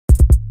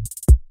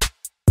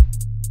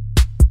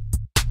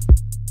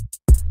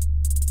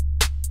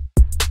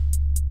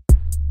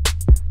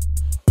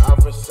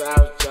from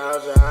South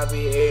Georgia, I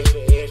be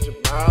extra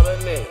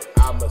ballin' it.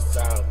 I'm a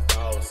South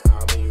boss,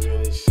 I be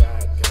really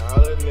shot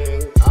callin'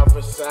 it. I'm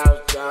from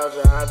South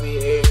Georgia, I be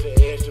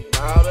extra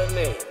ballin'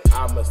 it.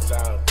 I'm a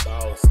South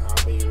boss,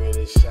 I be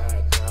really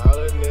shot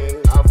callin'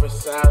 it. I'm from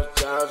South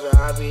Georgia,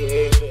 I be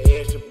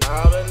extra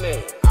ballin'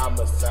 it. I'm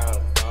a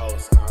South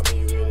boss, I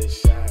be really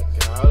shot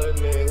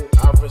callin' it.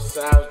 I'm from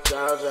South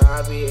Georgia,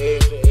 I be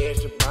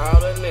extra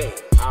ballin'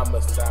 it. I'm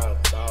a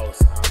South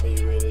boss, I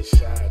be really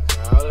shot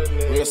callin'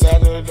 it. Real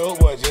side of the dope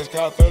boy, just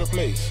called 3rd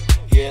place.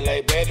 Yeah,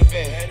 like back to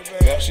back.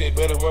 Rap shit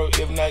better work,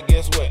 if not,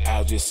 guess what?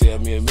 I'll just sell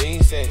me a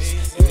million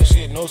sets. Do the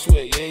shit, no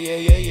sweat,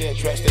 yeah.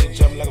 Track steady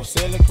jumping like I'm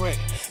selling crack.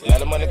 A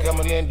lot of money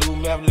coming in, do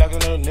math like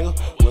another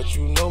nigga. What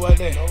you know about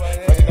that?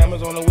 Frankie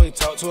Diamonds on the way,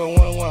 talk to a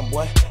one-on-one,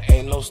 boy.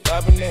 Ain't no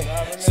stopping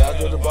that. South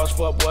to the boss,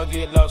 fuck boy,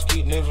 get lost,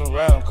 keep niggas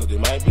around, cause they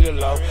might be the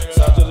law.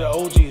 South to the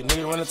OG,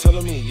 nigga running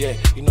telling me, yeah,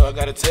 you know I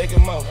gotta take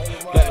him off.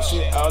 Black the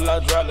shit, all I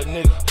drop the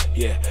nigga.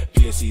 Yeah,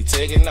 PSC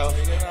taking off.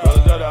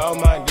 Brother, daughter, all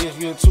mine, this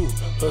real too.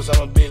 Plus,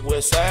 I'm a big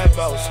West Side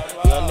boss.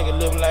 Young nigga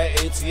living like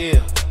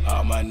ATL.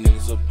 All my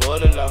niggas are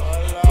border law.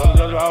 Brother,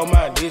 daughter, all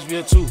mine, this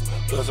real too.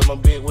 Plus, I'm a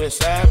big West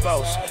Side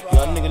boss.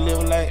 Young nigga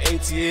living like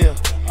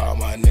ATL. All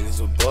my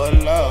niggas are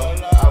border law.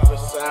 I'm from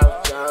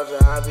South Georgia,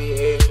 I be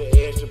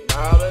extra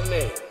ballin'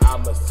 it.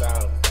 I'm a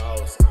South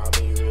boss, I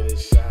be really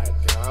shot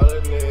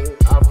callin' it.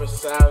 I'm from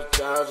South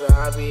Georgia,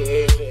 I be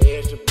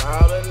extra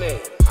ballin'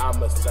 it.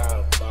 I'm a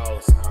South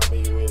boss, I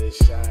be really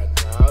shot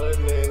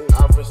callin' it.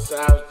 I'm from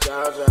South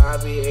Georgia, I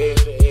be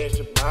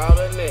extra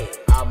ballin' it.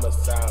 I'm a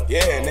South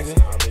yeah, boss,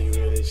 nigga. I be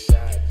really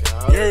shot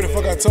callin' it. You heard the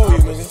fuck I told you,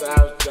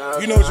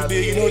 nigga. You know what you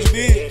did, you know what you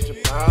did.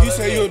 You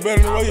say you was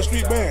better than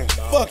ROYALSTREETBANZ.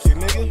 Fuck you,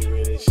 nigga.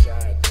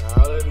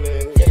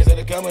 Niggas that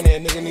are coming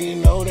in, nigga need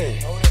to know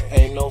that.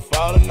 Ain't no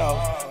falling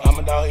off. I'm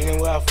a dog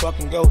anywhere I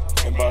fucking go.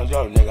 And Brown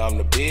Jordan, nigga, I'm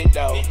the big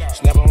dog.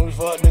 Snapping on the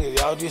fuck niggas,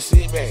 y'all just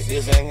sit back.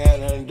 This ain't got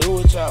nothing to do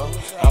with y'all.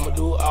 I'ma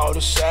do all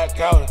the shot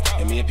calling.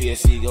 And me and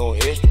PSC gon'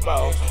 extra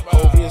ball.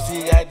 Whole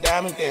PSC got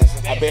diamond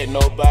dancing. I bet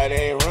nobody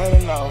ain't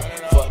running off.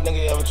 Fuck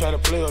nigga ever try to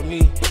play with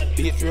me.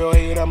 Hit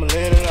 308, I'ma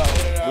let it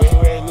off.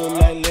 Green red look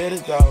like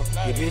lettuce, dog.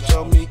 Your bitch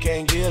on me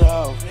can't get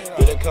off.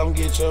 Better come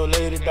get your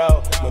lady,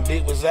 dog. My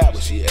dick was out,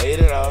 but she ate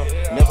it all.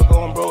 Never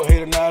going broke,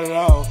 hater not at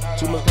all.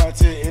 Too much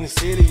content in the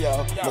city,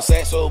 y'all. My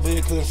sack so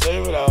big, couldn't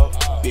serve it all.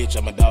 Bitch,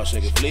 I'm a dog,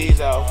 shaking fleas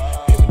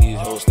off. Pimmin' these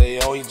hoes, stay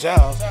on your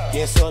job.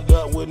 Getting sucked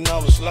up with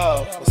another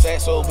slaw. My sack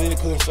so big,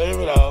 couldn't serve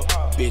it all.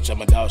 Bitch,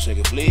 I'm a dog,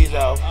 shaking fleas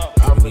off.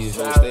 Pimmin' these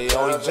hoes, stay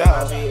on your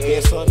job.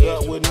 Getting sucked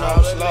up with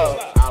another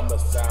slaw. I'm a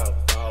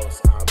South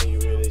boss, I be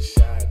really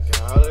shot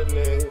callin'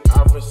 it.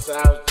 I'm from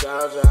South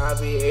Georgia, I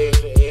be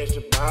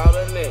extra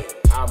ballin' it.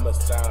 I'm a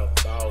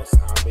South boss,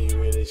 I be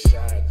really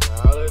shot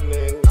callin'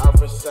 it. I'm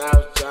from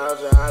South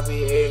Georgia, I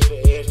be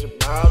extra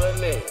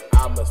ballin' it.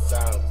 I'm a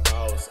South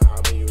boss,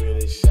 I be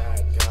really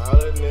shot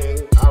callin'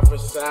 it. I'm from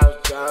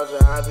South Georgia,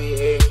 I be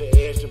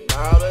extra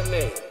ballin'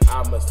 it.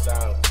 I'm a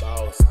South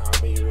boss,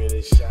 I be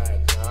really shot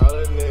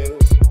callin' it.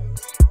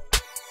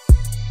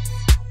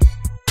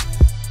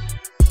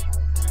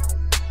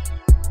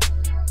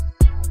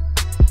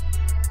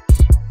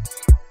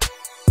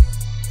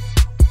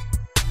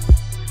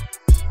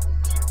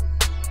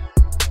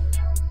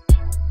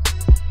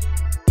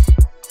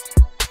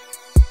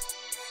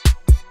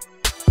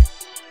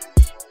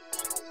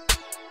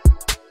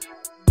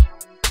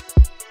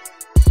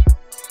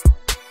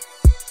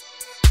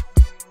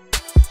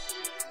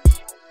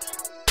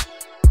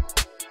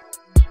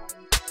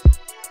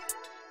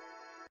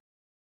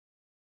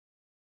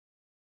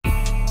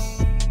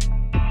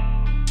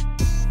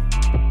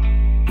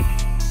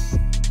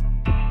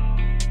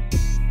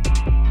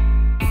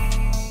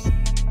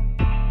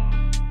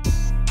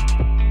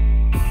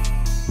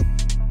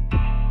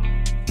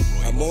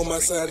 On my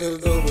side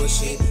of the door, boy,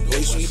 shit.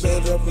 Hey, sweet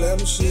bad drop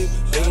platinum shit.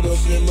 Hold up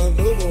in my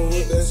door, boy,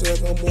 with that sack,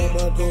 I'm on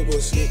my door, boy,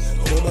 shit.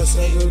 I'm on my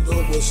side of the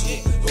door, boy,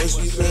 shit. Hey,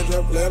 sweet bad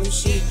drop platinum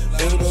shit.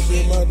 Hold up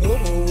in my door,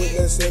 boy, with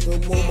that sack,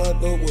 I'm on my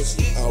door, boy,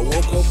 shit. I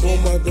woke up on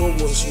my door,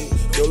 boy, shit.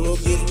 Your little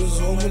bitch was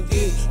on my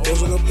dick.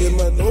 Hold up in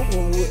my door,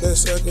 boy, with that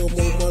sack, I'm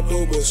on my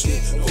door, boy, shit.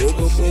 I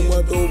woke up on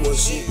my door, boy,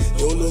 shit.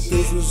 Your little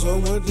bitch was on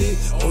my dick.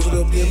 Hold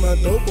up in my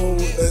door, boy,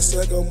 with that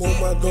sack, I'm on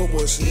my door,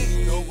 boy, shit.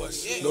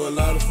 Know a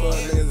lot of fuck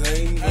niggas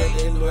hating, but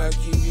they know I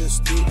keep you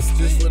stick.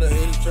 Just for the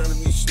haters trying to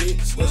be shit.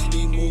 Let's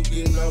leave move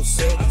getting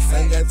offset.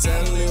 I ain't got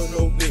time to live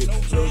no bitch.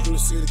 Drove through the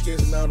city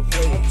catching all the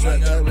play.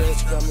 Track got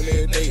rats coming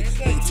every day.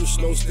 Nigga too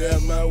slow, stay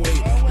out my way.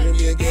 Bring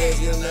me a gas,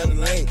 getting out the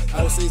lane.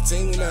 I was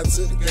 16 when I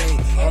took the game.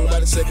 All about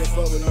the second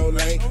fuck with no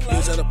lane.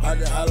 Bitch out the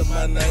pocket, holler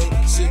my name.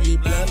 Shit be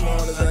blind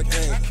hard as I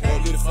can.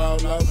 Want me to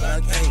fall off, but I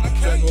can't.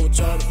 Track over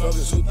charge the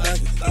fuckers who think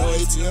it. No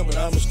ATM, but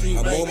I'm a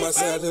street bank. I'm on my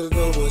side of the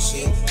door, boy,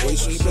 shit. Way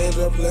street band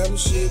drop lemon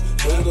shit.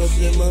 Hold up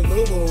in my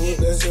door, boy, with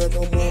that sack,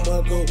 I'm on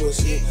my door, boy,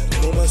 shit.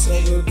 I'm on my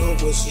side of the door,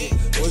 boy, shit.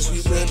 Way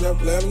street band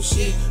drop lemon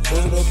shit.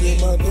 Hold up in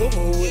my door,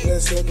 boy, with that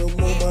sack, I'm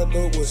on my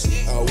door, boy,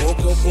 shit. I woke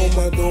up on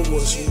my door,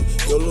 boy, shit.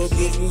 shit. Your little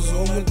bitch was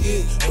on my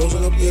dick.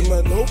 Posted up in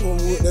my dope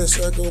with that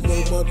sack up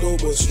on my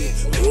dope shit.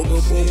 Woke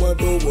up on my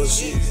dope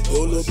shit.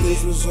 Your little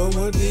bitch was on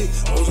my dick.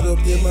 Posted up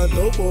in my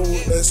dope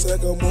with that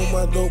sack up on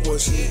my dope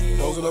shit.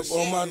 Posted up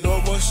on my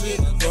dope shit.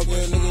 Fuck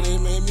that nigga, they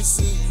made me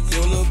sick.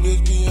 Your little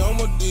bitch be on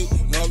my dick.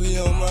 Now be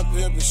on my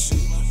pepper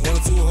shit. 1 or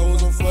 2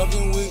 hoes I'm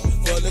fucking with.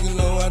 Fuck nigga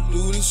know I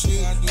do this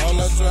shit. All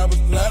I drive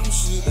is platinum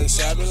shit. They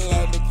shopping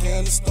like the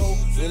candy store.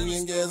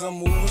 Million gas, I'm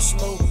moving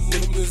slow.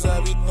 Little bitch,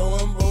 I be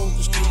throwing both.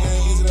 The street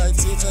ain't easy like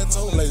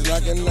tic-tac-toe. Legs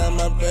knocking out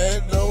my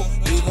back door.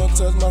 He gon'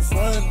 touch my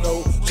front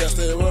door. Just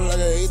stay roll like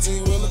an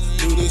 18-wheeler.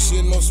 Do this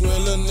shit, no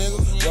swiller, nigga.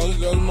 Don't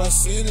go to my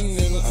city,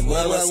 nigga. I'm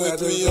right with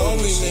 3 on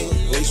me,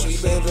 nigga. They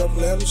street band drop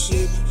platinum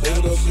shit.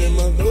 Hold up in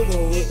my dope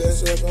with that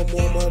sack, I'm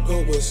on my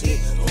dope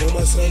shit. I'm on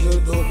my side of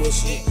the dope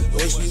shit.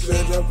 They street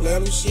band drop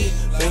platinum shit.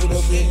 Hold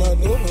up in my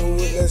dope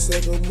with that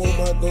sack, I'm on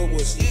my dope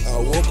shit. I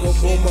woke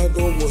up on my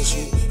dope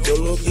shit. Your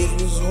little bitch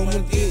was on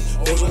my dick.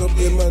 Posted up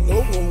in my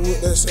dope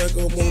with that sack,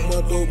 I'm on my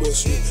dope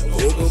shit.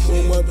 Woke up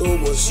on my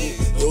dope shit.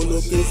 Your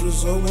little bitch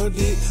was on my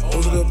dick.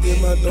 Posted up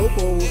in my dope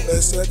with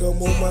that sack, I'm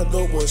on my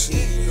dope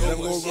shit. Never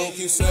go broke,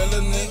 keep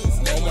selling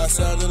nigga. On my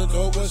side of the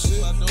dope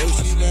shit. They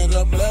street band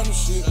drop platinum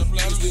shit.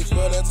 You stick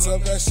for that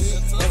tough guy shit.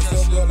 I'm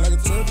stuffed up like a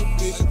turtle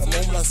bitch. I'm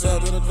on my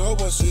side of the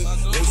dope shit.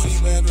 They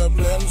street band drop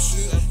platinum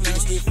shit. You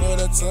stick for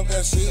that tough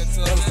guy shit.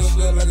 I'm stuffed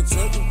up like a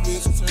turtle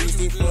bitch. You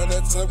stick for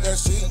that tough guy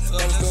shit.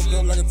 I'm stuffed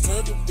up like a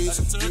turtle bitch.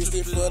 You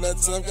stick for that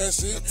tough guy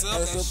shit.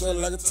 I'm stuffed up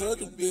like a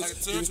turtle bitch.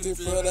 You stick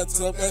for that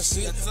tough guy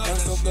shit. I'm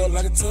stuffed up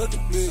like a turtle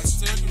bitch.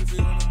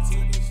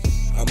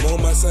 I'm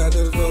on my side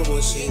of the dope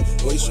shit.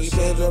 Way street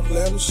band drop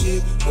platinum shit.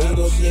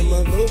 Hold up in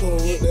my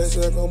logo with that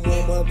sack, I'm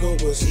on my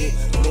dope shit.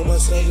 I'm on my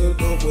side of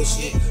the dope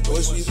shit.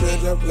 Way street band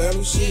drop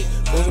platinum shit.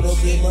 Hold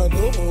up in my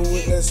logo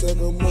with that sack,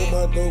 I'm on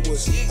my dope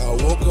shit. I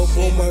woke up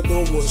on my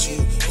dope shit.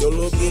 Your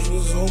little bitch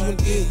was on my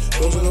dick.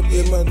 Posted up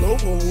in my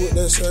logo with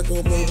that sack,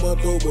 I'm on my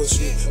dope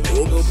shit.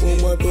 Woke up on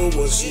my dope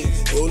shit.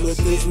 Your little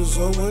bitch was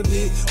on my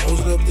dick.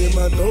 Posted up in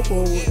my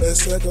logo with that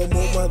sack, I'm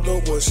on my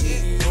dope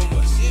shit.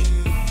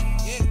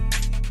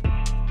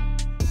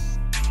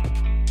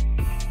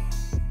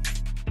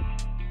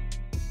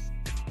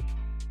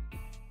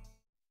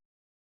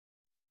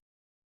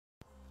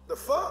 The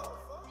fuck?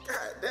 God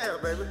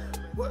damn, baby.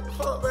 What the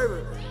fuck,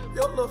 baby?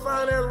 Your little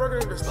fine ass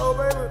working in the store,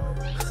 baby?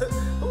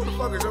 Who the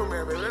fuck is your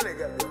man, baby? That nigga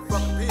got the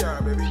fucking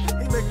PR, baby.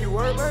 He make you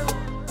work, baby?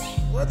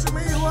 What you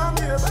mean, who I'm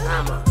here, baby?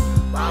 I'm a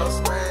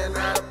boss man,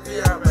 not a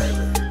PR,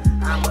 baby.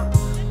 I'm a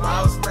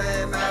boss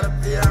man, not a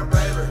PR,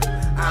 baby.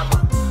 I'm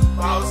a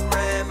boss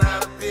man,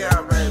 not a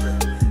PR, baby.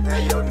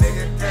 And your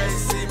nigga can't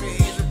see me,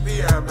 he's a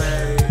PR,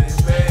 baby.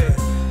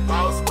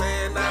 Boss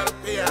man, not a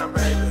PR,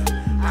 baby.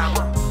 I'm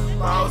a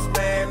boss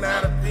man,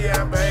 not a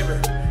PR, baby.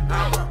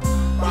 I'm a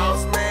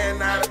boss man,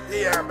 not a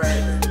PR,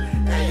 baby.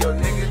 And your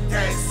nigga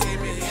can't see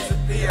me, he's a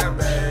PR,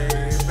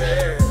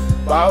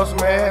 baby. Boss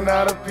man,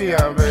 not a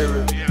peon, baby.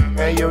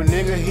 And your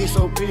nigga, he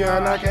so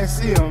peon, I can't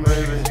see him,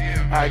 baby.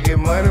 I get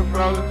money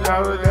from the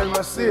dollar, that's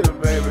my city,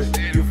 baby.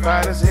 You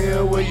fine as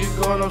hell, where you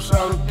going on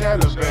South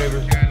Cali,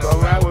 baby.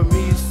 Come ride with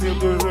me, sip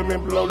this rim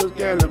and blow this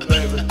Cali,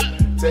 baby.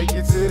 Take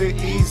you to the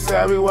east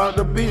side, we walk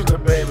the beach,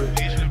 baby.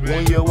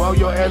 When you walk,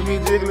 your ass be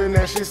jiggling,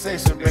 that shit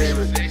sexy,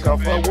 baby. Come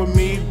fuck with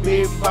me,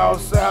 big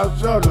boss, South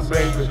Georgia,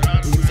 baby.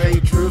 You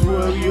take trips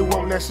wherever you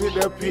want, that shit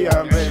that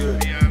peon, baby.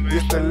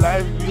 It's the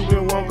life you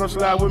been wanting, come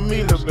slide with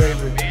me, little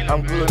baby.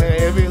 I'm good in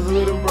every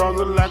hood and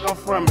bronzer like I'm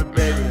from it,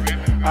 baby.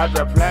 I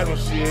drop platinum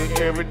shit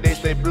every day,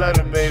 stay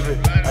blooded, baby.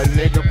 A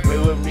nigga play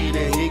with me,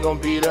 then he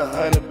gon' be the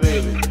 100,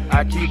 baby.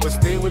 I keep a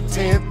stick with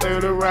 10,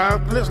 30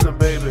 round blister,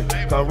 baby.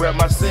 Come rap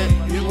my set,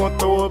 you gon'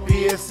 throw a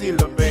PSC,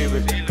 little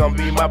baby. Come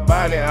be my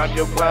body, I'm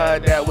your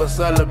blind, that was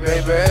solid,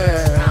 baby.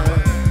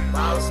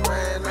 Boss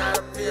man, not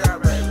a PR,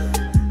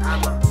 baby.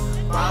 I'm a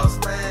boss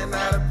man,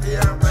 not a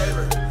PR,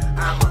 baby.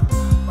 I'm a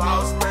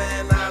boss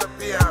man, not a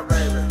PR,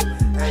 baby.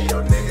 And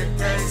your nigga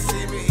can't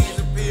see me, he's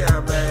a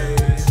PR,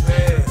 baby.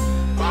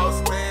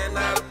 Boss man,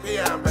 not a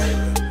PR,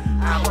 baby.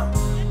 I'm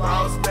a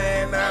boss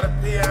man, not a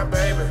PR,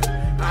 baby.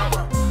 I'm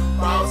a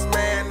boss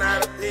man,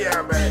 not a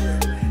PR, baby.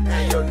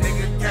 And your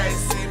nigga can't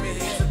see me,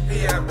 he's a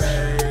PR,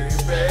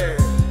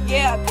 baby.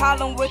 Yeah, call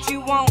him what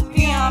you want,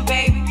 peon,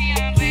 baby.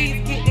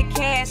 Please get the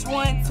cash,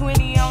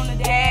 120 on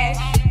the dash.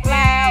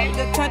 Fly out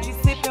the country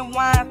sipping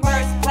wine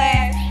first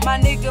class. My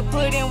nigga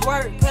put in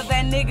work, cause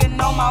that nigga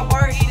know my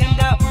worth. End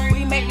up,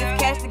 we make this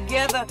cash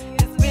together.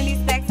 Just spend these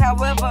stacks,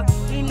 however.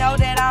 He know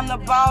that I'm the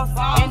boss,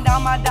 and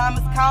all my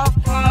diamonds cost.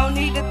 No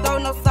need to throw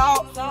no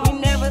salt, we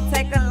never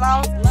take a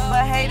loss.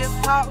 But haters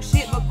talk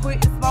shit, but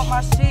quick to smoke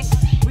my shit.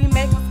 We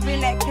make them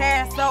spend that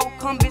cash, so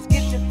come bitch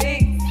get your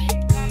fix.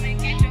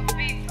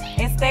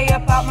 And stay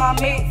up out my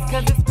mix,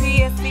 cause it's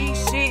PSC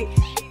shit.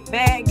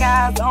 Bad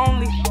guys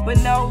only, but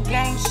no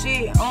gang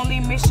shit. Only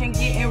mission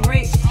getting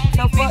rich,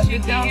 so fuck the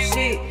dumb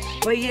shit.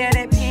 But yeah,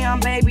 that peon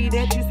baby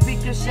that you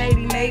speak to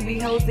shady maybe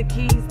holds the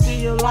keys to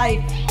your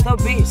life. So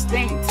bitch,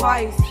 think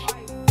twice,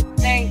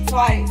 think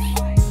twice.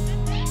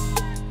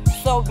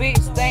 So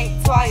bitch,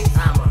 think twice.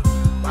 I'm a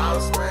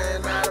boss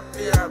man, not a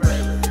PR,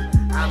 baby.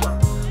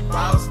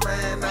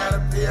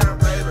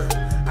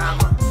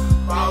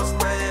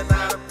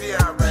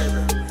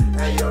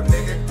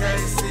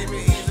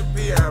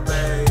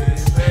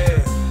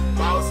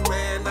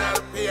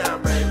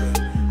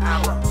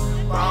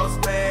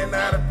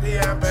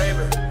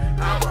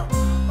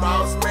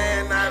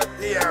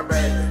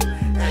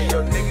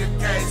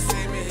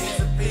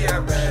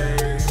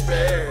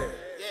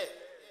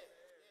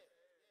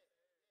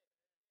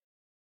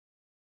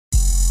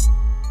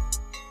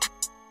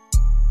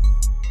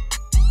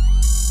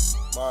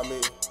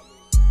 Mommy,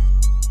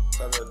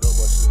 tell her to do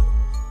my shit.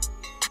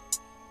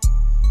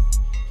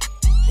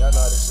 Y'all know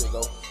how this shit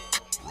go.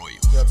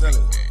 Y'all tell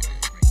it.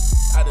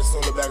 I just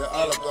sold a bag of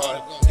Olive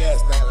Garden.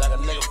 Gas tank like a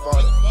nigga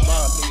farted.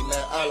 Mom eating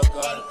that Olive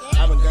Garden.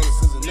 I've been gangin'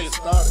 since the nigga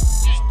started.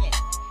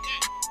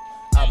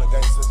 I've been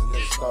gangin' since the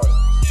nigga started.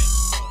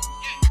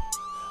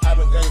 I've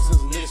been gangin'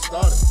 since the nigga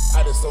started.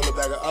 I just sold a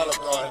bag of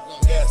Olive Garden.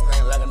 Gas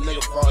tank like a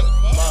nigga farted.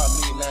 Mom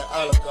eating that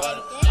Olive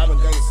Garden. I've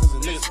been gangin' since the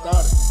nigga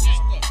started.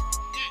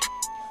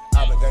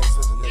 I've been gangin'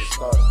 since the nigga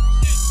started.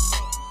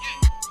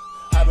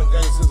 I've been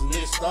gangin' since the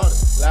nigga started.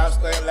 Loud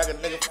stand like a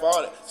nigga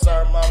farted.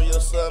 Sorry mama, your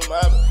son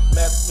mama.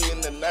 Master P in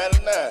the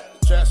 99.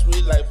 Trap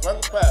sweet like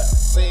pumpkin pie.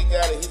 Say he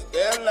got it, he's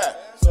damn lie.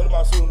 Sold him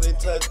out soon as they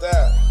touch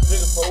down.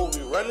 Figure 4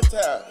 we running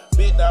town.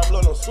 Big dog blow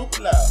no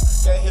super loud.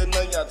 Can't hear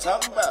nothing y'all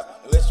talking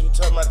about unless you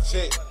talking about the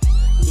check.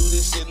 Do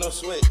this shit no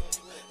sweat.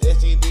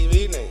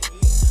 SGDV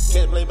nigga.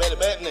 Can't play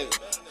back nigga.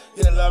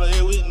 Hit a lot of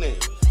every week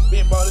nigga.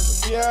 Big ball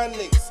this for young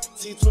niggas.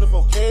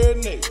 T24 carry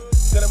niggas.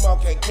 Tell them all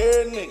can't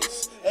carry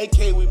niggas.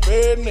 AK we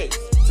bear niggas.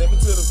 Take me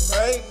to the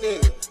bank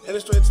nigga.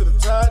 Headed straight to the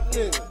top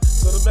nigga.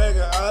 So the bag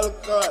of Olive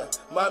Garden.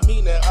 My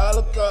meeting at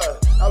Olive Garden.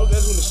 I was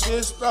there when the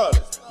shit started.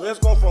 Where's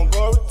going from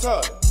going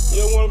retarded?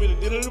 You don't want me to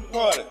get to the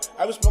party.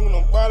 I been smoking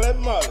on bar like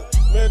Molly.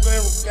 Mary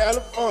Jane from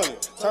California.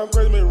 Tom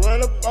Crazy may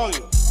run up on you.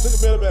 Took a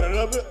bill about a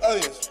little bit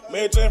onions.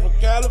 Mary Jane from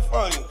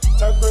California.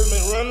 Tom Crazy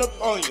may run up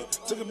on you.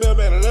 Took a bill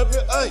about a little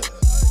bit onions.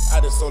 I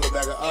just sold a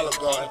bag of Olive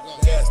Garden.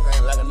 Gas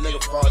tank like a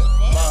nigga farted.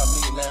 Mom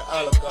eating that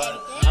Olive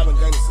Garden. I've been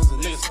gangin' since the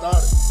nigga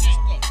started.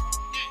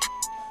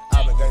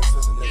 I've been gangin'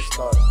 since the nigga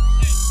started.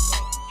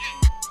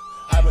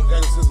 I've been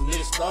gangin' since the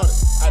nigga started.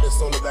 I just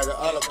sold a bag of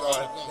Olive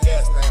Garden.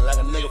 Gas tank like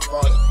a nigga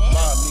farted.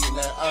 Mom eating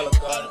that Olive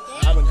Garden.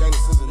 I've been gangin'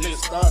 since the nigga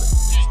started.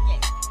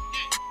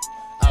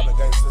 I've been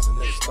gangin' since the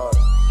nigga started.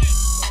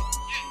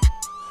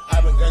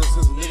 I've been gangin'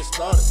 since the nigga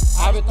started.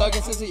 I've been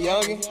thuggin' since a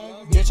youngin'.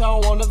 Bitch, I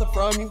don't want nothing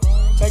from you.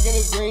 Taking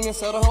this green and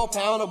sell the whole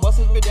pound. The bus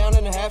has been down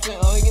in the half and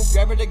onions.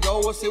 Grab it to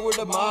go or sit with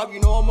the mob. You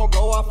know I'm gonna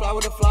go, I fly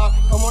with the fly.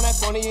 Come on that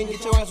funny and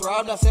get your ass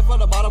robbed. I sit for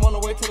the bottom on the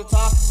way to the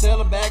top. Sell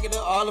a bag at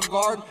the Olive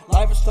Garden.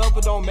 Life is tough,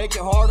 but don't make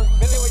it harder.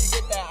 Really where you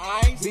get that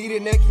ice. Beat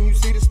it neck and you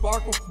see the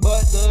sparkle.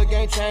 But the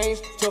game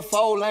changed to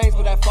 4 lanes.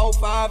 But that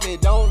 4-5,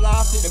 it don't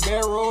lie. The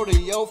barrel to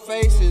your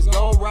face is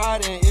gon'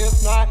 ride. And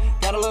if not,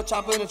 got a little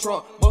chopper in the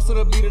trunk. Most of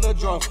the beat of the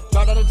drum.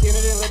 Dropped out of 10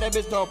 and then let that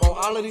bitch dump on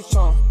all of these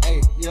chunks.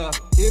 Hey, yeah.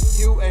 If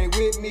you ain't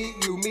with me,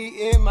 you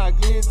me in my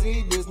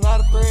glizzy. This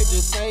not a threat,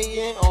 just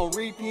saying on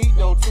repeat.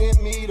 Don't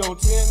tempt me, don't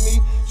tempt me.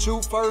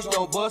 Shoot first,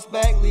 don't bust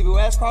back. Leave your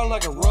ass crawling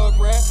like a rug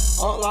rat.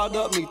 Unlocked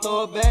up, me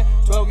throw it back.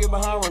 12 get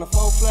behind, run a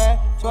 4 flat.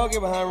 12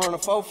 get behind, run a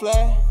 4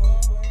 flat.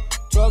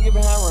 12 get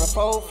behind, run a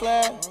 4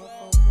 flat.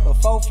 A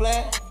 4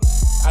 flat.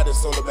 I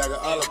just sold a bag of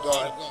Olive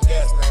Garden.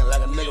 Gas tank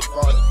like a nigga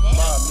farted.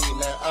 Mom eating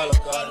that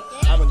Olive Garden.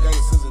 I've been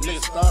gangin' since the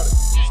nigga started.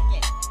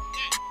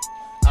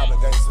 I've been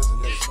gangin' since the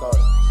nigga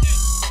started.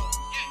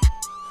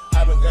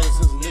 I've been gangin'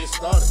 since the nigga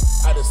started.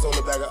 I just sold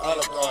a bag of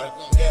Olive Garden.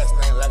 Gas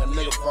tank like a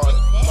nigga farted.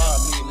 Mom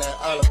eating that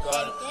Olive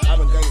Garden. I've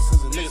been gangin'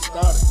 since the nigga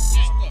started.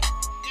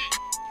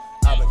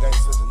 I've been gangin'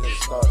 since the nigga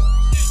started.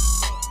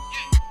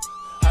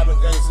 I've been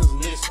gangin' since the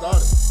nigga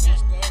started.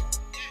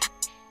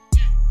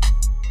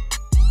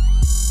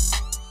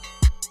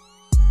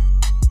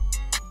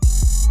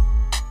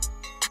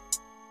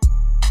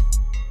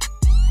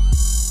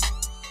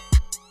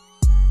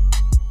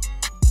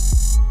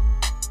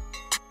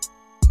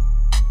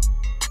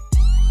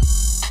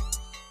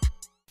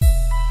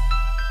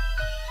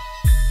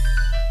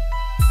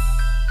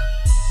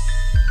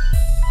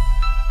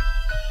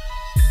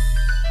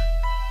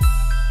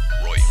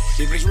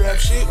 If this rap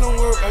shit don't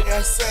work, I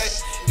got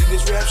sacked. If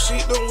this rap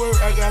shit don't work,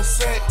 I got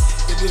sacked.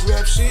 If this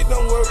rap shit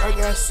don't work, I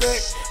got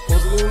sacked.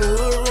 Posted in the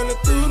hood,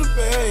 running through the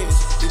bags.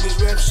 If this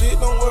rap shit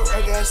don't work,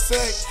 I got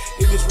sacked.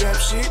 If this rap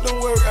shit don't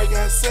work, I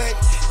got sacked.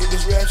 If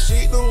this rap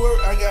shit don't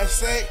work, I got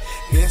sacked.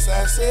 Yes,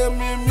 I sell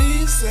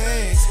me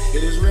sacks.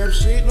 If this rap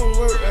shit don't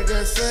work, I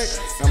got sacked.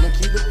 I'ma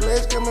keep the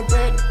place coming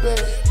back to back.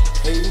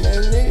 Hey,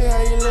 that nigga,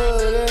 how you love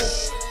that?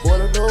 Boy,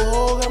 the dough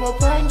hole got my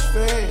pockets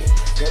fat.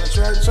 Gotta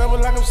try to trouble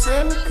like I'm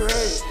selling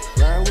crack.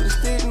 Riding with the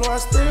stick, know I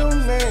stay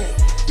on that.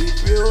 Big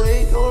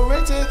 308, go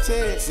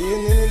rat-tat-tat.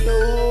 Sitting in the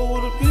door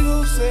with a big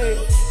old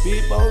sack.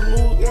 Big boss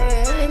move, gotta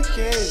have the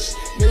cash.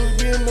 Niggas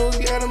being those,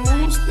 gotta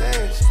move the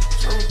stash.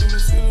 Coming through the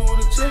city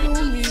with a check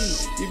on me.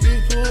 If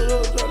bitch pulled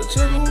up, try to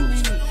check on me.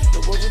 A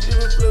bunch of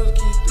different flavors,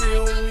 keep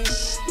 3 on me.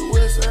 The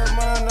west side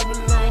mine, I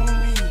belong to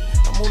me.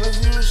 I'm on that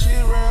 0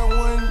 shit round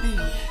 1D.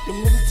 Them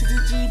niggas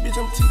TTG, bitch,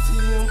 I'm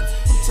TTM.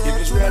 If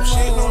this rap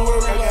shit don't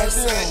work, I got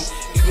sacked.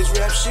 If this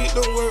rap shit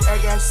don't work, I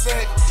got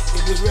sacked.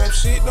 If this rap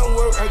shit don't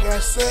work, I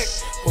got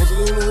sacked.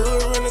 Posted in the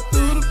hood, running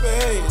through the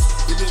bags.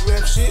 If this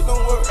rap shit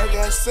don't work, I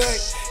got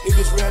sacked. If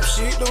this rap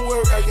shit don't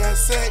work, I got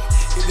sacked.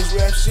 If this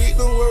rap shit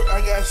don't work,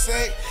 I got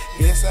sacked.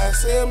 Yes, I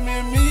sell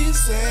me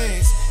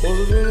sacks.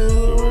 Posted in the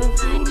hood, running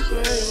through the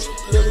bags.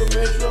 Yellow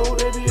Metro,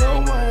 they be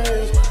on my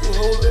ass. The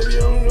hoes, they be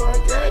on you, I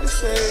got the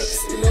sacks.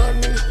 You know, I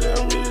niggas,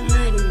 I'm really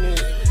living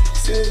it.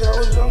 Since I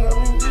was young, I've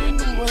been getting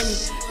the money.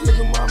 Look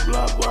at my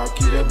boy, I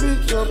keep that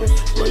bitch jumping.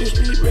 Royal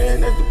street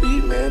band, that's the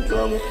beat man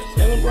drumming.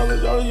 Young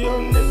brothers, all the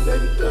young niggas, they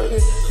be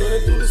thugging.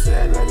 Cutting through the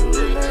side like it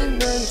really ain't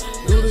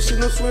nothing. Do the shit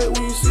no sweat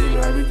when you see me,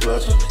 I be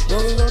clutching.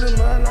 Brothers on the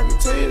mind, I can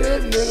tell you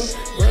that nigga.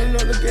 Running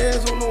up the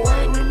gas on the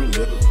white river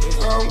liquor. If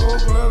I don't go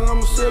blood,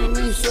 I'ma sell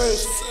me say.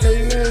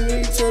 Hey, little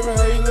nigga, tell me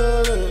how you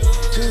love that.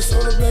 Just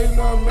on the baby,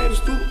 now I made a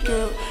stupid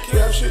count.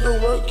 Rap shit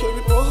don't work, kept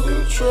it posted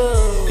in the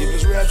trail. If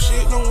this rap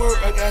shit don't work,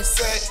 I got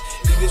sacked.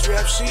 If this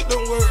rap shit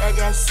don't work, I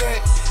got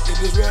sacked. If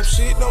this rap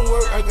shit don't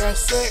work, I got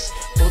sacked.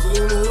 Posted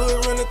in the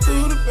hood, running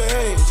through the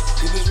bags.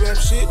 If this rap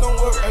shit don't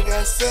work, I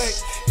got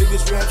sacked. If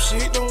this rap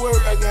shit don't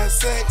work, I got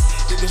sacked.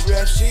 If this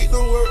rap shit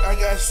don't work, I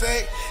got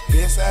sacked.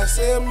 Guess I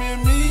sell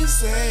me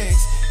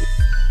sacks.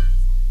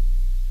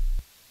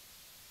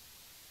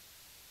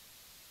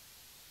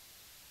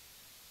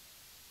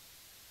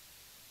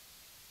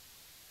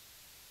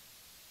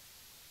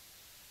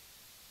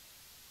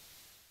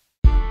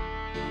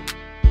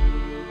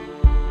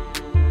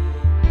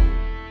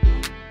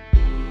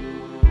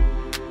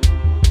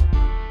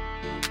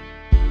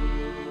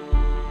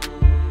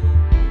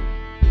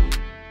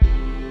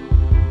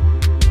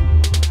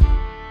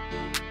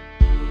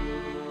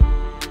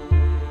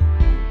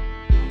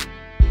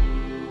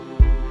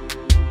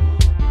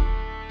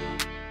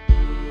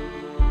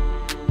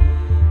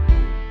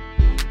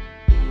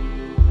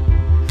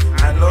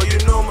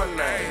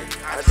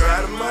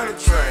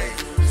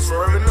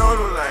 Swerving on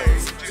the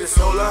lanes, just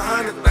sold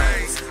 100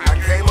 things. I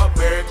came up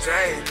Mary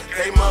Jane,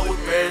 came up with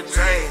Mary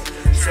Jane.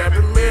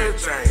 Trapping Mary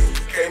Jane,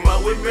 came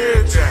up with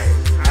Mary Jane.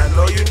 I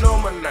know you know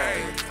my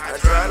name, I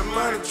drive the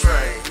money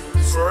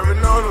train.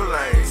 Swerving on the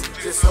lanes,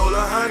 just sold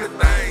 100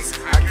 things.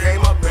 I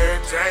came up Mary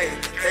Jane,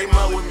 came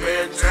up with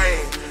Mary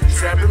Jane.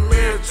 Trapping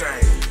Mary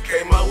Jane,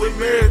 came up with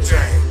Mary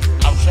Jane.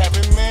 I'm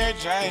trapping Mary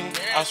Jane,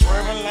 I'm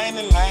swerving lane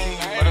to lane,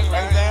 but I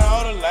bang down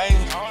all the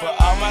lanes, but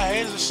all my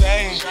haters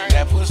ashamed.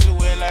 That pussy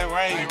wet like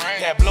rain,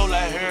 that blow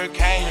like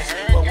hurricanes,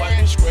 but watch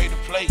me scrape the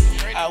plate,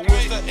 I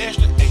wish the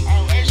extra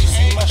 8. You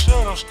see my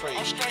shirt on straight,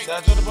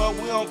 shout to the bar,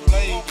 we don't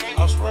play.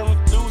 I'm swerving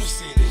through the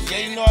city,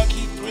 yeah you know I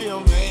keep 3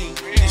 on me.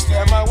 You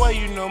stand my way,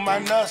 you know my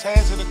nuts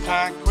hands to the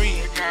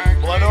concrete.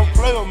 Boy don't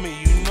play with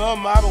me, you know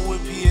I'm mobbing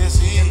with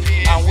PSE.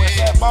 I'm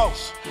Westside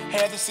boss,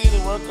 had the city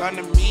work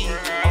under me.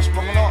 I'm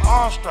smoking on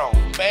Armstrong,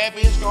 bad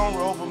bitch gon'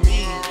 roll for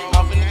me.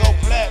 I'm finna go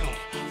platinum,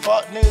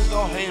 fuck niggas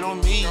gon' hate on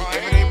me.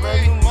 Every day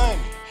brand new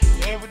money,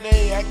 every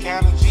day I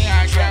count a G.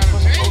 Trap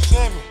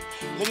 24/7,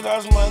 look at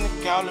all this money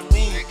calling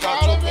me.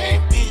 Caught your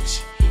bad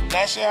bitch,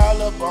 now she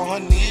all up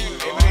on her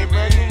knees. Every day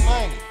brand new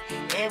money,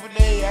 every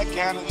day I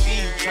count a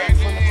G. Trap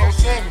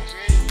 24/7,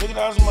 look at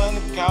all this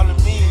money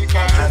calling me.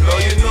 I know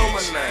you know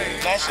my name,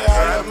 I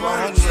drive the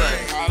money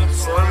train.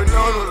 Swerving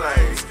on the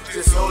lanes,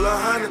 just sold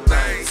 100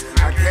 things.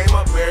 I came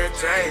up Mary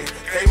Jane,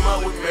 came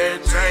up with Mary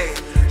Jane.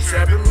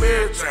 Trapping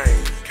Mary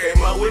Jane,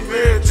 came up with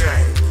Mary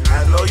Jane.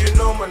 I know you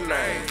know my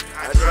name,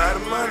 I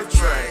drive the money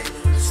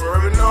train.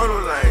 Swerving on the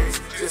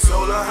lanes, just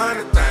sold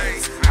 100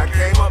 things. I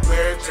came up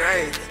Mary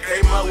Jane,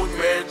 came up with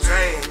Mary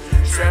Jane.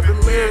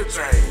 Trapping Mary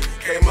Jane,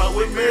 came up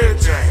with Mary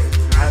Jane.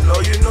 I know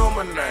you know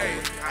my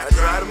name, I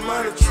drive the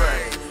money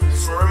train.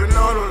 Swerving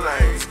on the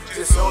lanes,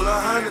 just sold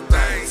 100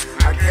 things.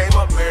 I came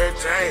up Mary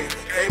Jane,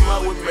 came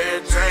up with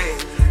Mary Jane.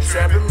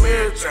 Trapping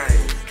Mary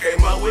Jane,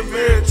 came up with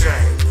Mary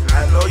Jane.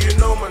 I know you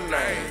know my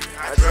name,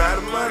 I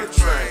drive the money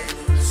train.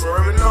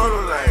 Swerving on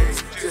the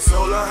lanes, just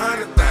sold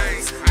 100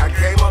 things. I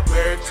came up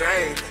Mary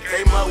Jane,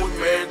 came up with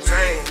Mary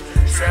Jane.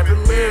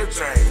 Trapping Mary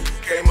Jane,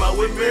 came up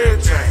with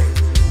Mary Jane.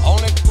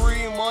 Only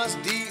 3 months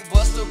deep,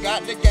 but still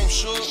got the game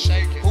shook.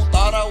 Who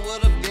thought I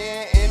would've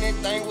been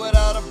anything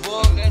without a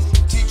book?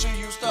 Teacher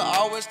used to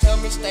always tell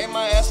me stay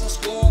my ass in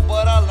school,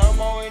 but I learned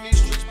more in these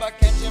streets by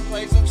catching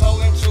plays and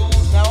towing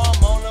tools. Now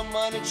I'm on the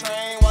money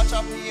train, watch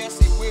our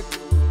PSC whip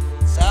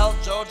it. South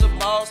Georgia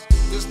boss,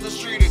 this the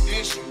street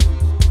edition.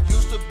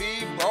 Used to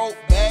be broke,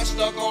 bag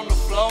stuck on the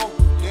floor.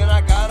 Then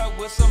I got up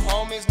with some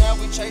homies, now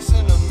we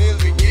chasing a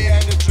million. We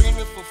had a dream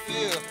to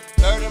fulfill.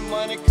 Dirty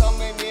money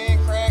coming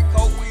in, crack,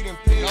 coke, weed, and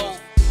pills.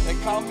 They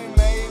call me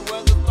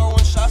Mayweather,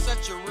 throwing shots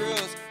at your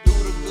reels. Do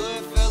the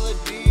good fella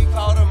D,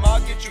 call them, I'll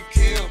get you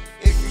killed.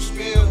 If you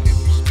spill.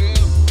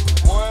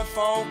 One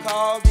phone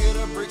call, get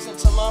the bricks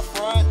into my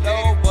front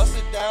door. Bust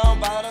it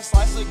down by the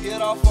slicer,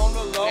 get off on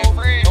the low.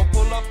 Don't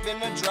pull up in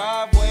the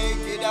driveway,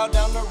 get out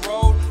down the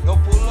road.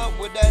 Don't pull up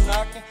with that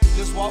knocking,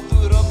 just walk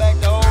through the back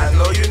door. I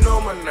know you know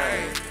my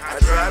name, I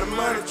drive the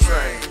money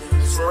train.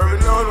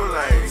 Swerving on the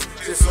lanes,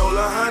 just sold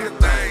 100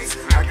 things.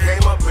 I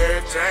came up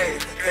Mary Jane,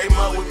 came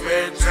up with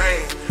Mary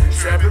Jane.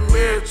 Trapping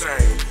Mary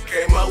Jane,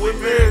 came up with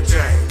Mary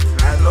Jane.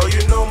 I know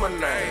you know my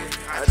name,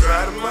 I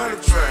drive the money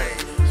train.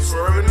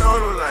 Swerving on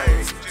the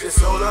lanes, just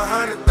sold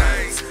 100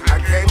 things. I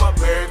came up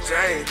Mary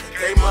Jane,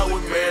 came up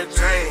with Mary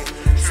Jane.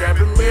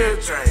 Trapping Mary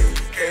Jane,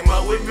 came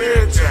up with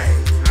Mary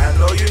Jane. I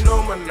know you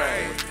know my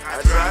name,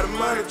 I drive the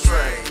money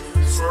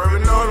train.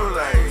 Swerving on the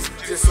lanes,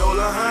 just sold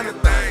 100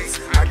 things.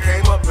 I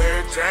came up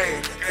Mary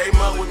Jane,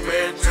 came up with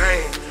Mary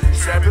Jane.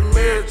 Trapping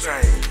Mary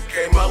Jane,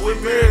 came up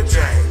with Mary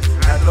Jane.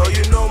 I know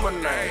you know my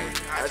name,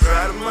 I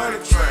drive the money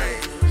train.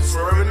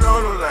 Swerving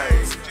on the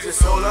lanes, just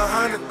sold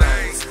 100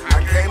 things.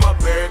 I came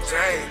up Mary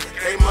Jane,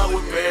 came up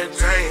with Mary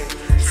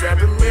Jane.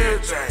 Strapping Mary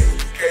Jane,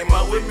 came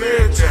up with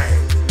Mary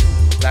Jane.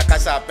 La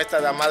casa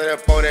apesta de madre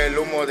pobre, el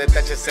humo de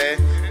THC.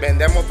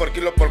 Vendemos por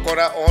kilo, por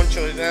cora,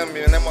 8,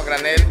 vendemos a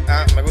granel.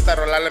 Me gusta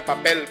rolarle el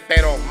papel,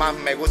 pero más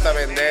me gusta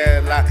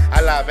venderla. A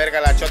la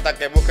verga la chota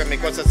que busque mi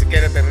cosa si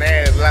quiere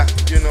tenerla.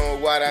 You know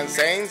what I'm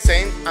saying,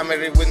 I'm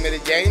married with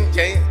Mary Jane.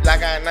 La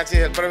ganancia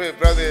y el propio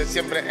brother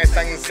siempre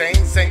están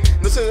insane.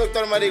 No soy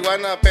doctor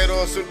marihuana,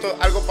 pero surto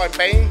algo para el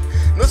pain.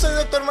 No soy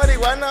doctor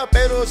marihuana,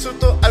 pero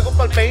surto algo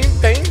para el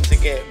pain. Así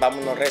que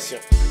vámonos recio,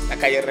 la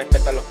calle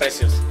respeta los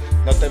precios.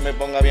 No te me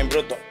pongas bien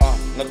bruto,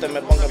 no te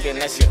me pongas bien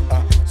necio,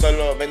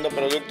 solo vendo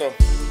productos,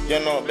 yo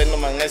no vendo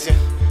magnesio.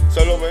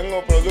 Solo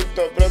vendo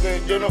productos,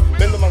 brother, yo no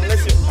vendo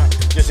magnesio.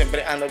 Yo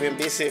siempre ando bien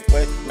busy,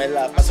 pues me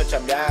la paso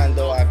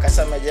chambeando. A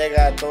casa me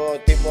llega todo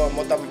tipo de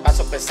mota, me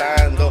paso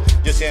pesando.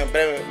 Yo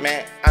siempre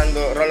me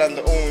ando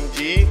rolando un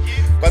G.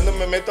 Cuando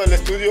me meto al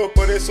estudio,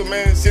 por eso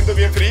me siento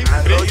bien free.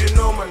 I know you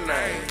know my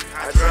name,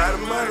 I drive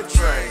the money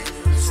train.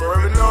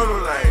 Swerving on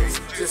the lanes,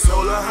 just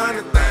sold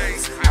 100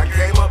 things. I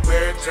came up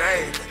Mary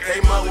Jane,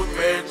 came up with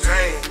Mary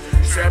Jane.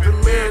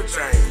 Strapping Mary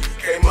Jane,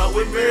 came up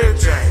with Mary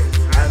Jane.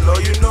 I know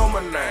you know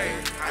my name,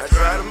 I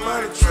drive the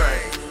money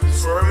train.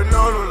 Swerving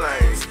on the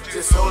lanes,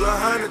 just sold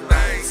 100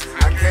 things.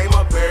 I came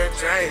up Mary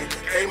Jane,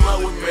 came up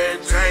with Mary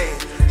Jane.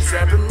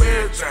 Strapping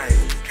Mary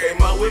Jane,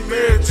 came up with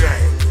Mary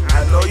Jane.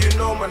 I know you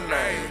know my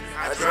name,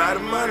 I drive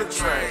the money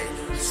train.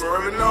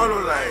 Swerving on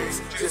the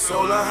lanes, just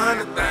sold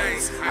 100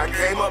 things. I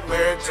came up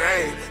Mary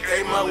Jane,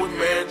 came up with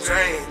Mary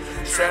Jane.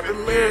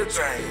 Strapping Mary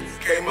Jane,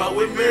 came up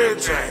with Mary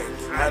Jane.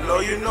 I know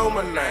you know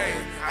my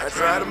name, I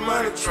drive the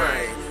money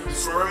train.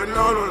 Swerving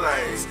on the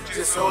lanes,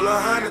 just sold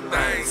 100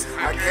 things.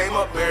 I came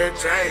up Mary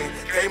Jane,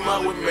 came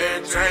up with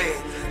Mary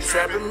Jane.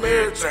 Strapping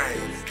Mary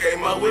Jane,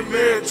 came up with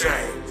Mary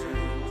Jane.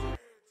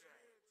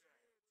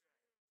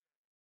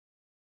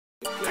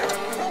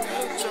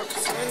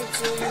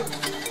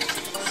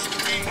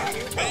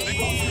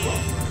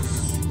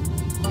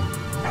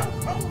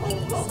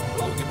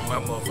 My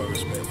motherfucker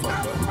respect,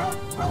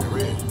 fuck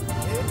real.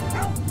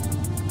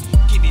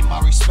 Give me my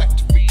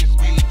respect, freaking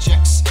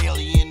rejects,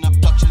 alien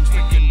abductions,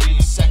 freaking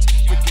resets,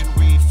 freaking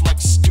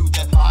reflex, do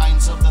the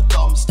minds of the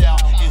thumbs down.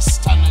 It's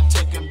time to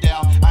take them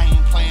down. I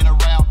ain't playing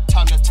around,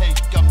 time to take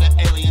them to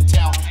alien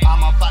town.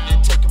 I'm about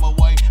to take them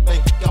away,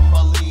 make them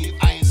believe.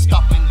 I ain't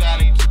stopping,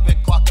 gotta keep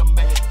it clocking,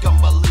 make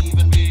them believe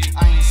in me.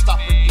 I ain't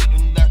stopping,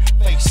 eating their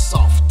face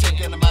off,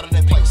 taking them out of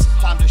their place.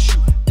 Time to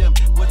shoot them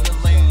with the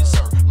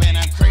laser. Man,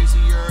 I'm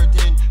crazier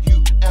than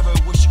you ever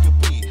wish you could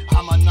be.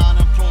 I'm a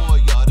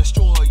non-employer,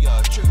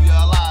 destroyer, chew you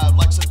alive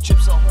like some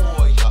chips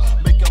ahoy.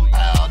 Make them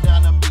bow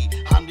down to me.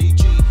 I'm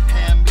DG,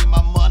 hand me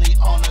my money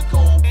on a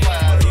gold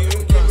platter. You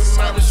give me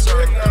my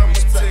respect, I'ma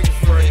take it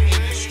for you.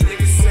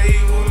 Niggas say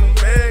you want a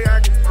bag, I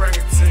can bring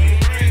it to you.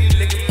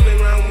 Niggas play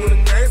around with a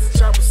gangster,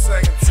 chopper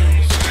singing to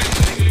you.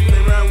 Niggas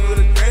play around with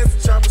a gangster,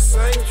 chopper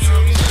singing to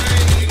you.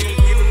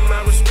 Give me my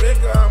respect,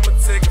 I'ma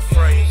take it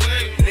from you.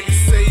 Niggas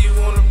say you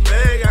want a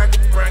bag, I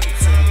can bring it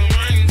to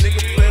you.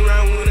 Niggas play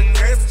around with a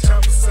gangster,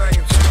 chopper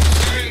singing to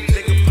you.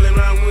 Niggas play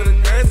around with a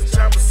gangster,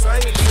 chopper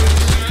singing to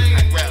you.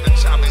 I grab the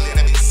chopper and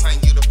let me sing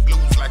you the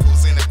blues like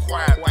who's in the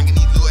choir. Wanking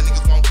these little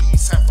niggas won't be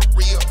time for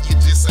real. You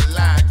just a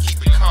lie, keep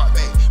it caught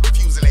back.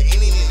 Refuse to let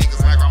any of these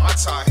niggas like on my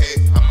top head.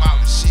 I'm out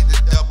the shit to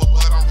double,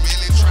 but I'm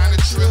really trying to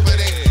triple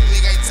that.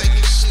 Nigga ain't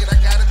taking shit, I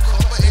got a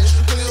couple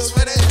extra pills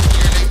for that.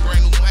 Yeah, they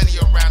bring new money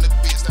around the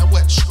bitch, that's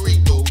what the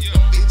street do.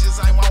 Them bitches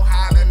ain't won't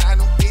holler, now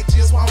them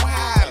bitches won't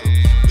holler.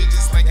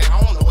 Bitches thinking I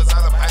don't know what's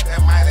all about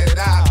that mighty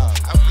dollar.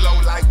 I flow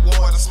like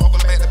water,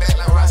 smoking back to back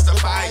like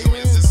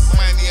Rastafarians. This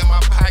money in my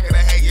pocket,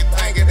 I hate you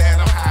thinking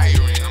that I'm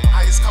hiring.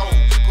 I'm ice cold,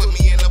 put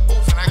me in the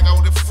booth and I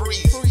go to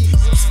freeze.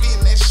 I'm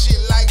spitting that shit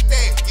like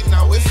that, you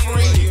know it's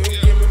free. You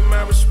give me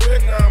my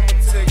respect, I'ma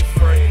take it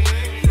from you.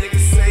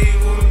 Niggas say you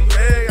want a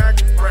bag, I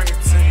can bring it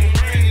to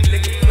you.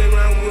 Niggas play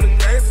around with a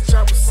gangster,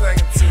 chopper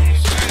singing to you.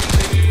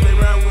 Niggas play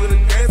around with a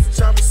gangster,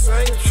 chopper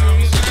singing to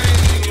you.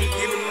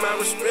 Give me my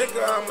respect,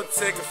 I'ma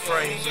take it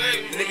from you.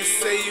 Niggas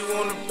say you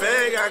want a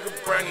bag, I can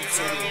bring it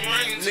to you.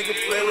 Nigga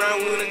play around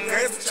with a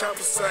gangster,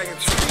 chopper singing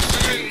to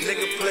you.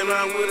 Nigga play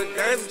around with a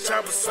gangster,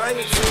 chopper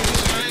singing to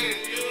you.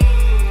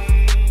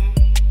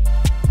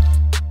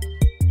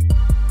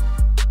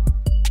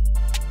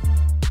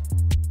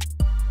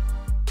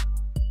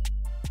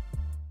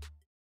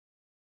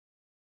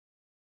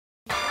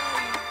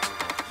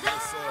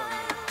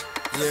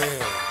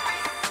 Yeah.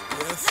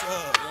 Yes,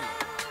 sir.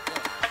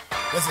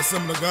 That's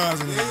some of the guys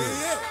in this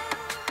bitch.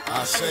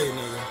 I say,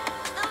 nigga.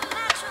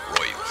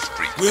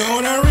 We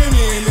on that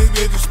Remy in this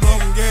bitch, we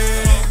smoking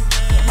gas.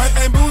 My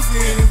thing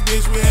Boosie in this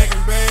bitch, we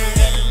acting bad.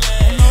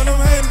 I know them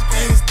haters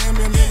can't stand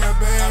me in my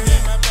bag.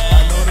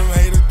 I know them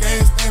haters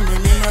can't stand me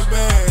in my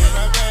bag.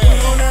 We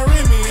on that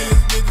Remy in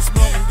this bitch, we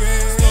smoking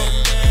gas.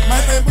 My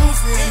thing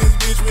Boosie in this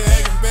bitch, we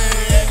acting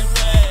bad.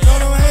 I know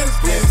them haters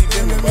can't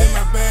stand me in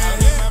my bag.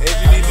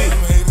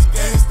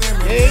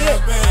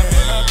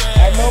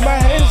 I know my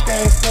haters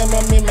can't stand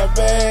me in my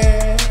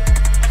bag.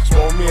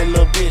 Want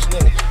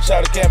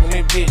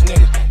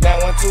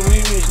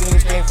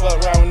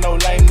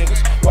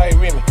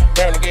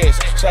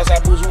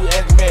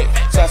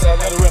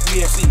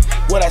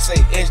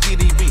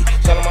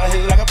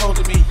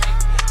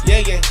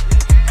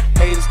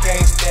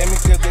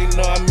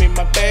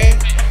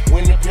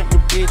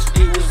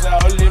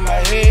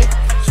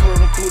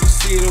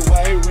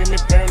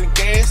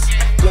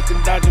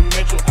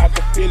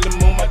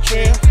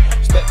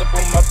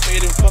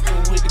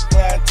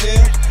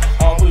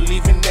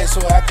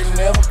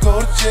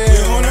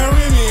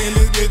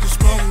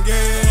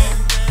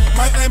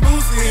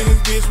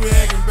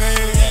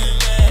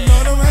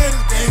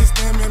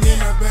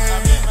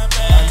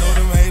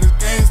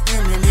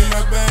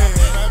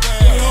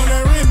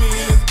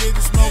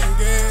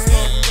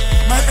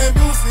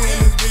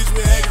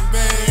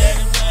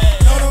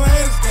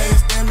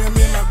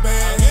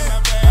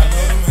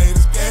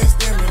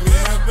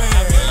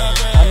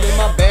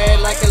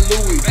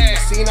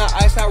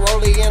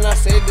rollie and I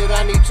said that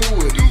I need 2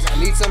 of these. I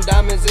need some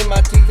diamonds in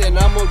my teeth and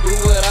I'ma do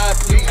what I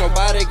please.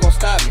 Nobody gon'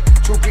 stop me.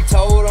 Truth be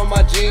told, on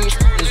my jeans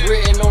is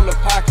written on the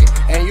pocket.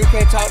 And you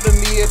can't talk to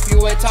me if you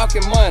ain't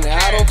talking money.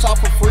 I don't talk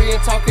for free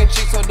and talking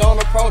cheap, so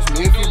don't approach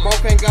me. If you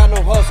broke, ain't got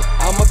no hustle,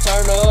 I'ma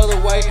turn the other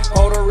way.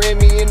 Hold a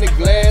Remy in the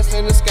glass,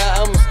 in the sky,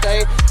 I'ma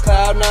stay.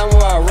 Cloud 9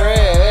 where I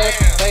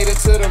rest. Faded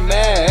to the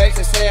max,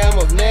 they say I'm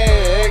up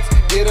next.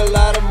 Get a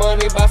lot of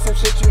money, buy some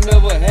shit you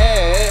never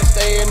had.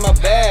 Stay in my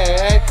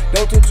bag,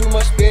 don't do too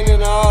much spin.